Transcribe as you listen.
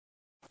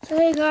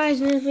Okay guys,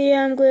 in this video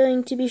I'm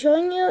going to be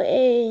showing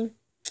you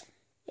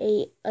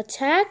a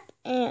attack,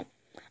 and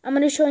I'm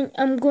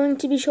going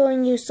to be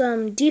showing you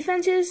some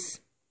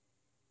defenses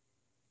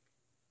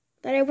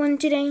that I won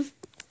today.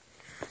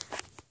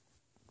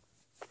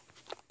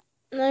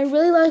 And I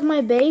really like my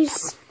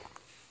base.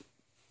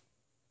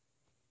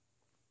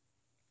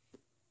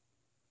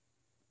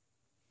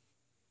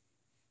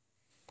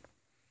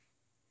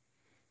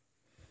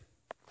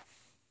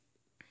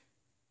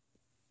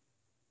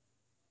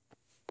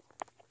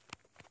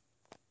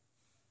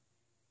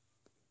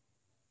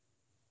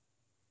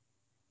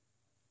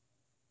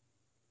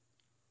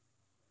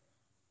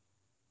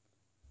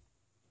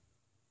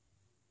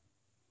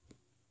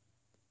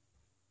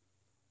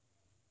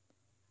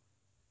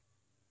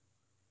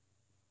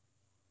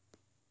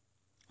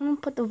 I'm gonna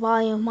put the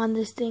volume on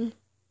this thing.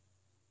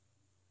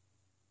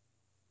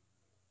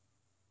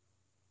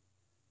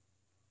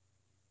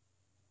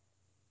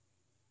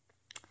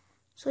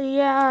 So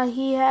yeah,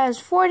 he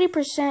has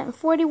 40%,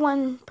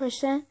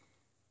 41%,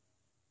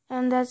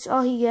 and that's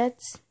all he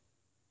gets.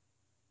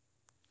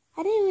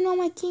 I didn't even know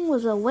my king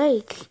was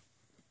awake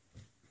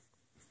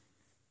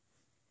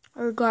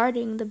or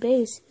guarding the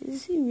base.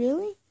 Is he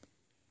really?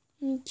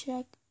 Let me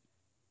check.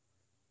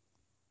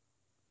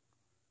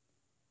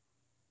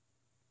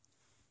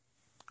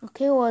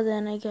 Okay, well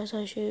then I guess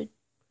I should.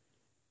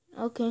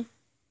 Okay.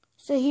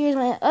 So here's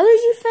my other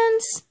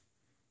defense.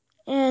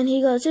 And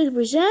he got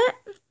 6%.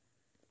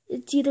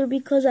 It's either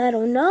because I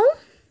don't know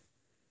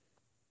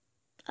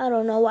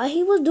why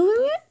he was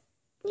doing it.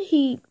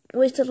 He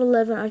wasted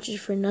 11 archers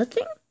for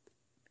nothing.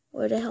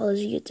 Where the hell is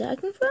he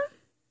attacking from?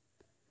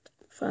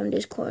 From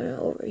this corner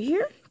over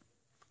here.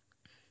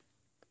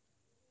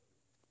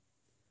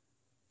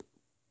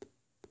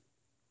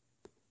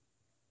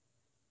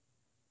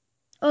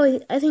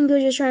 Oh, I think he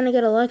was just trying to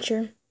get a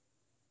lecture.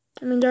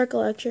 I mean, dark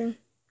lecture.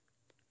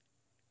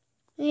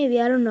 Maybe,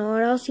 I don't know,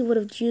 or else he would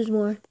have used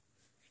more.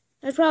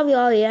 That's probably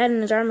all he had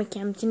in his armor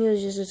camp, and he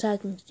was just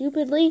attacking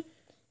stupidly.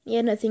 He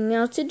had nothing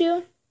else to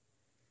do.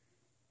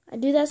 I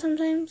do that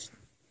sometimes.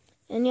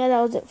 And yeah,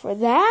 that was it for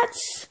that.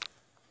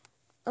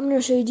 I'm going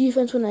to show you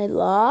defense when I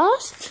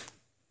lost.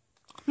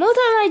 Most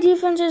of my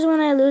defenses when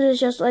I lose is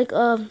just like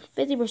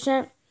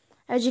 50%.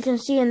 As you can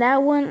see in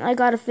that one, I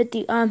got a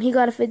 50. He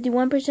got a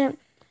 51%.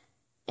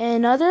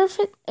 Another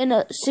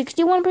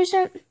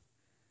 61%.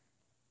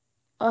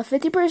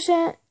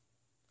 50%.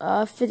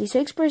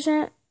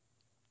 56%.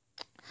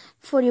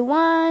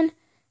 41,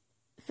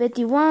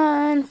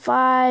 51,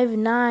 5,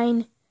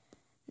 9,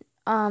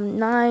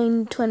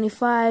 9,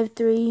 25,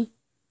 3,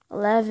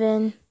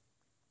 11,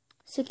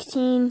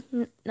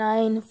 16,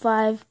 9,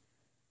 5.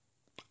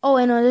 Oh,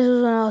 I know, this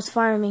was when I was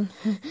farming.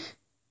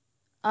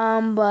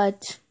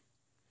 But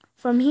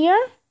from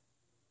here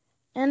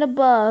and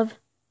above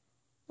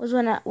was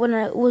when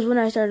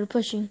I started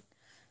pushing.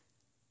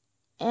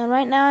 And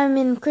right now I'm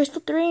in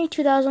Crystal 3,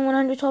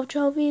 2,112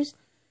 trophies.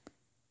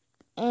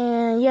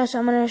 And yes,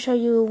 I'm going to show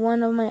you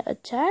one of my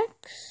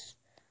attacks.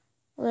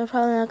 Well, they're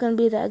probably not going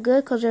to be that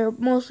good because they're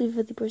mostly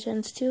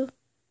 50% too.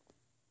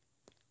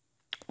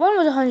 One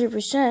was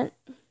 100%.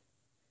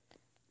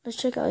 Let's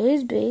check out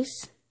his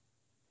base.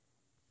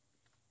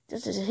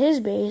 This is his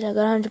base. I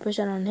got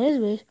 100% on his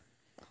base.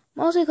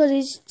 Mostly because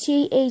he's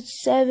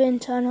TH7,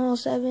 Town Hall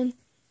 7.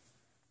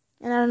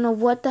 And I don't know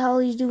what the hell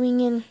he's doing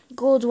in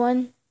Gold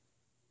 1.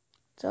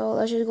 So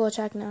let's just go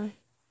attack now.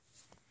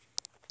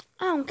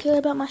 I don't care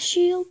about my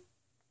shield.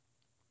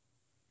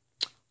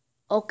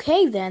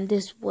 Okay then,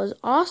 this was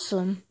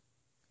awesome.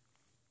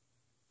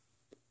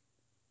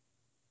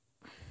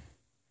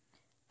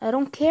 I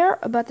don't care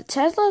about the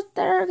Teslas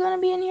that are gonna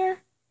be in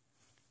here.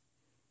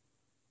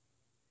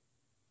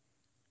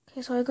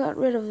 Okay, so I got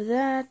rid of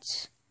that.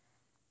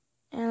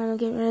 And I'm gonna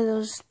get rid of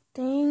those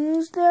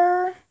things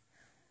there.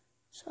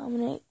 So I'm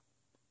gonna,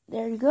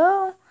 there you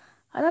go.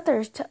 I thought there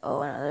was,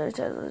 oh, another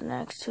Tesla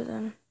next to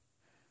them.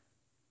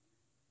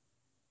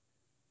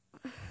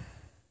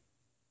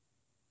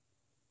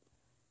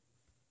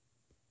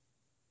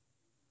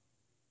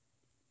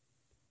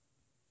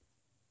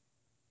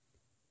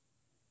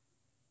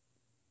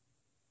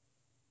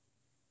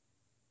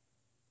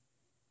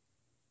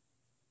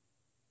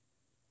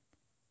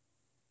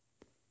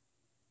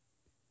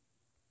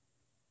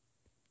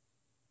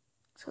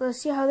 So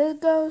let's see how this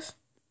goes.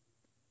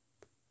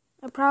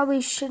 I probably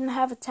shouldn't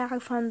have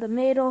attacked from the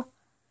middle,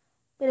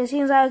 but it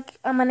seems like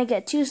I'm going to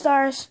get 2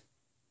 stars.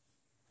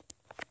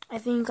 I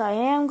think I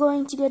am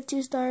going to get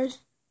 2 stars.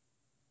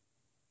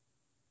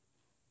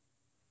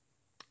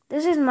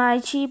 This is my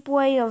cheap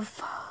way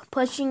of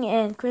pushing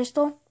in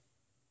Crystal.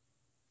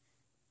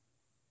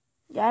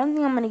 Yeah, I don't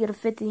think I'm going to get a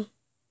 50.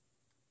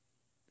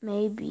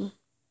 Maybe.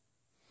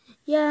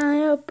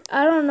 Yeah,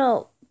 I don't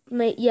know.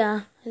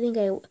 Yeah, I think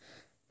I...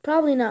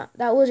 Probably not.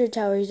 That wizard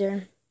tower is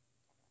there.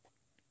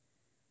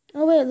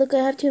 Oh wait, look,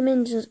 I have two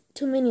minions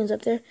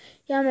up there.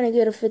 Yeah, I'm gonna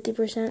get a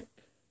 50%.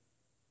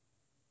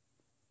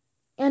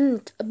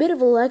 And a bit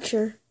of a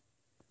lecture.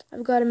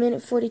 I've got a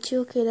minute 42.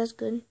 Okay, that's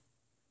good.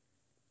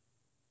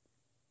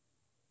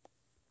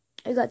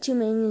 I got 2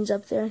 minions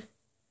up there.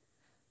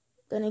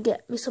 Gonna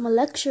get me some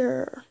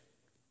Elixir.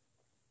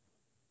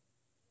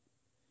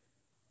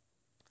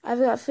 I've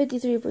got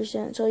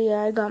 53%, so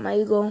yeah, I got my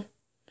eagle.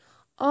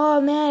 Oh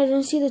man, I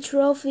didn't see the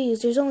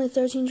trophies. There's only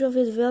 13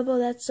 trophies available.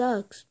 That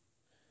sucks.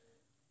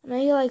 I'm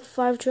gonna get like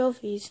 5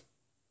 trophies.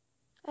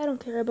 I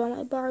don't care about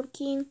my Barb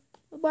King.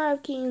 My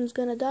Barb King's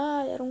gonna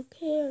die. I don't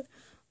care.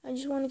 I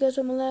just want to get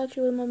some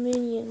Elixir with my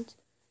minions.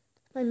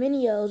 My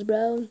minions,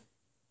 bro.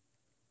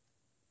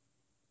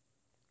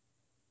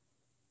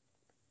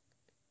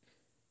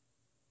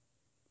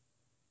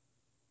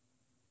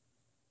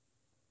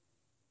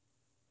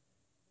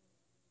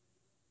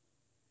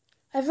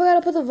 I forgot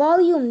to put the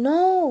volume.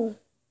 No.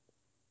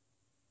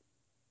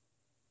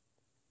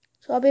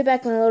 So I'll be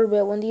back in a little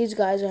bit when these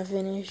guys are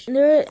finished.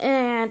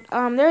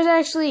 There's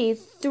actually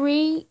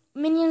 3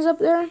 minions up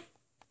there.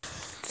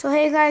 So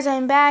hey guys,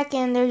 I'm back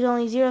and there's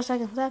only 0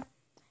 seconds left.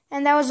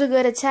 And that was a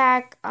good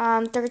attack.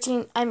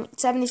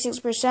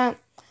 76%.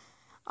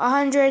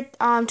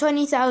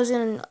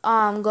 20,000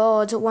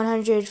 gold to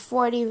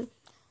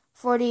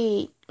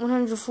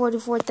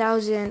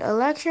 144,000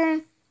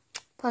 Elixir.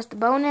 Plus the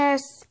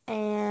bonus,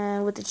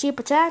 and with the cheap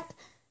attack,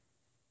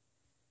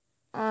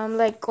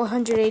 like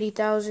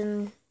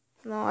 180,000.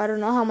 No, I don't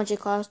know how much it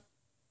cost.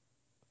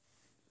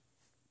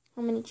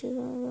 How many choose?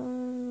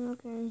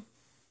 Okay.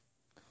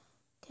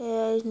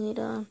 Okay, I just need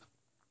to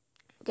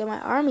get my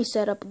army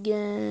set up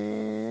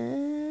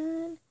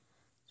again.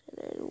 So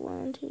there's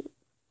 1, 2,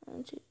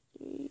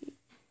 3.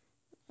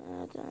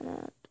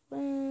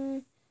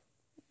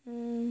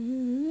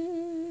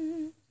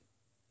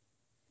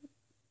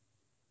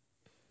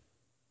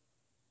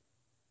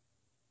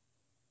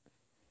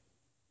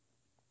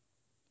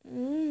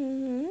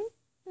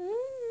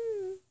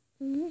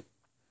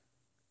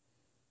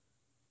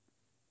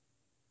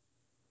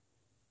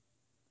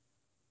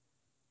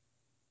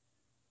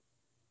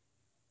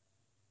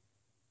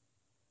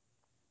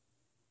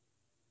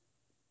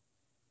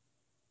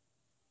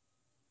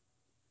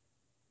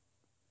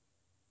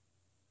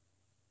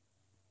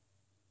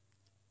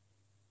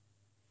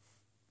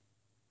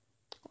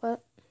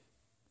 What?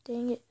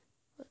 Dang it.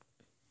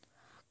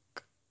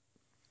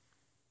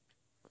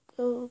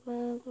 Go,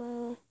 go,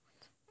 go.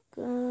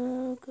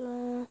 Go,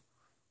 go.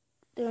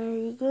 There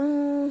you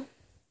go.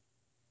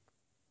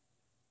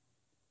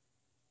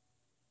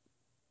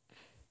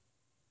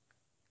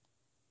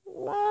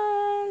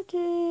 One,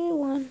 two,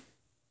 one.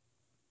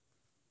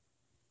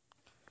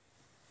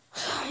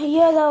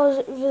 Yeah, that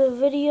was the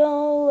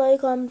video.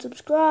 Like, comment,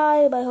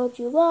 subscribe. I hope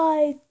you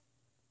liked.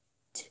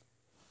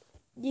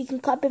 You can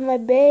copy my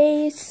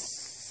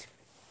base.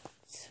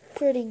 It's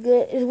pretty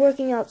good. It's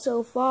working out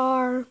so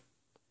far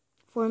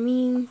for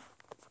me.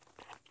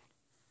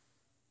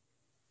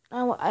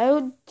 I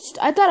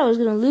thought I was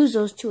gonna lose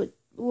those two.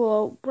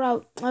 Well, I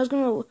thought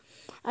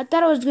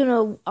I was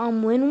gonna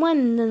win one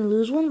and then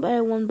lose one, but I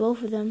won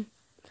both of them.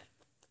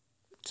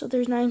 So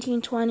there's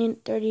 19, 20,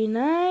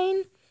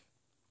 39.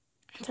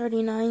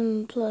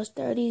 39 plus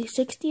 30,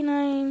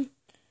 69.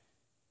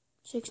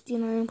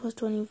 69 plus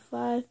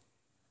 25.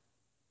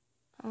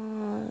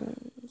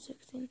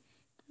 16.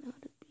 That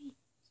would be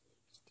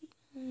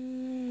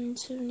 69,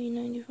 70,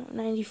 95,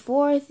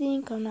 94, I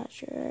think. I'm not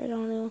sure. I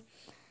don't know.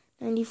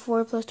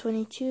 94 plus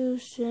 22,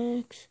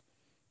 6,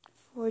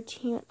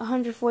 14,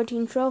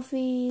 114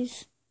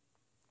 trophies.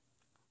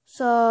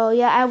 So,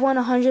 yeah, I won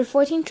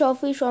 114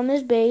 trophies from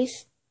this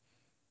base.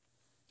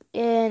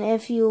 And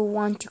if you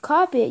want to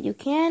copy it, you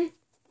can.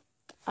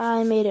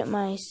 I made it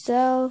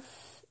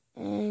myself.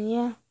 And,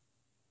 yeah.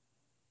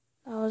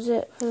 That was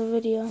it for the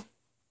video.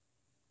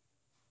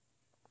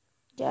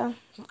 Yeah,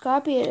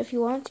 copy it if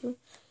you want to.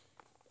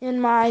 In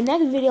my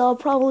next video, I'll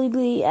probably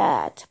be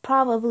at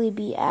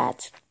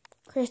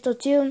Crystal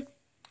 2.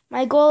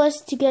 My goal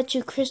is to get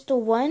to Crystal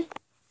 1.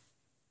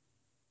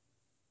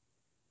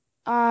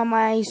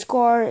 My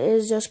score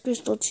is just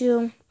Crystal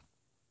 2.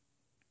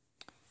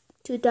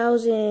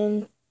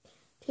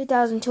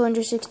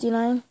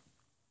 2,269.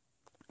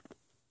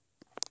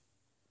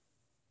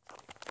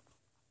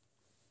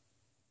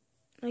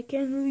 I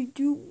can't really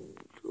do.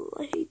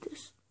 I hate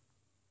this.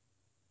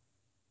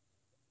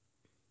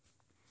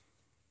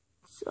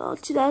 So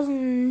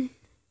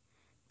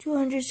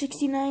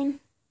 2,269.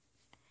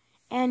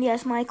 And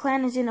yes, my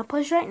clan is in a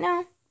push right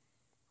now.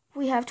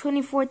 We have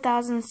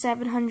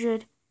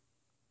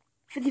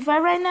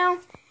 24,755 right now.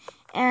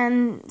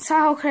 And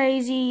Saho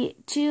Crazy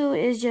 2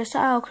 is just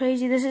Saho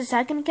Crazy. This is his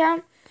second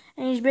account.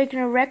 And he's breaking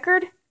a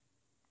record.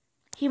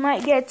 He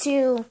might get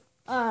to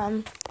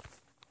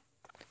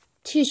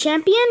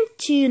champion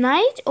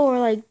tonight or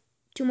like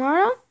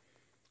tomorrow.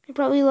 He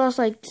probably lost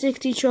like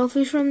 60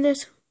 trophies from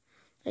this.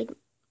 Like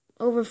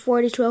over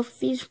 40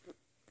 trophies.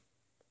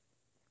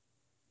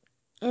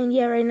 And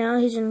yeah, right now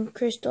he's in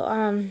Crystal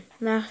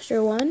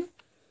Master 1.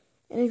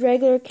 In his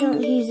regular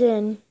account he's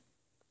in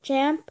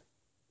Champions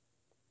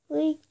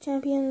League.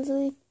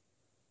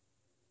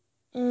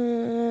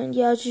 And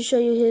yeah, I'll just show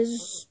you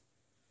his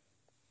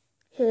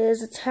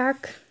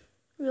attack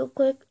real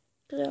quick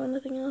because I have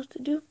nothing else to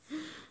do.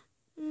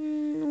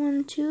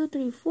 1, 2,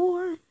 3,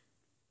 4.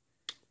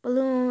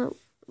 Balloon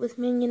with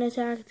minion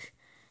attacks.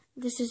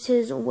 This is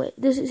his way.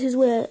 This is his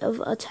way of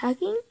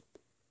attacking.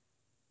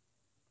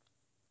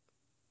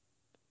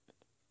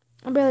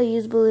 I barely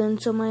use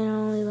balloons, so mine are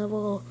only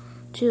level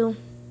 2.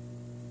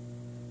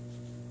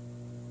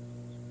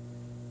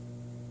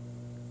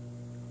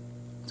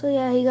 So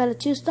yeah, he got a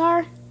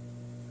 2-star.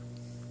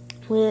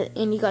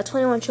 And he got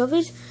 21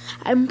 trophies.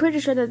 I'm pretty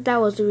sure that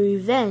was the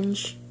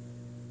revenge.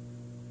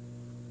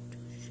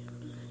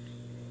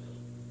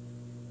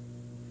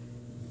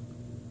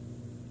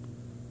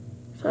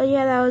 So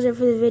yeah, that was it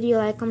for the video.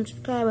 Like, comment,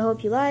 subscribe. I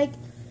hope you liked.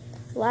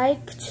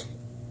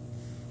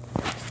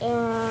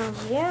 And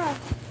yeah,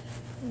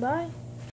 bye.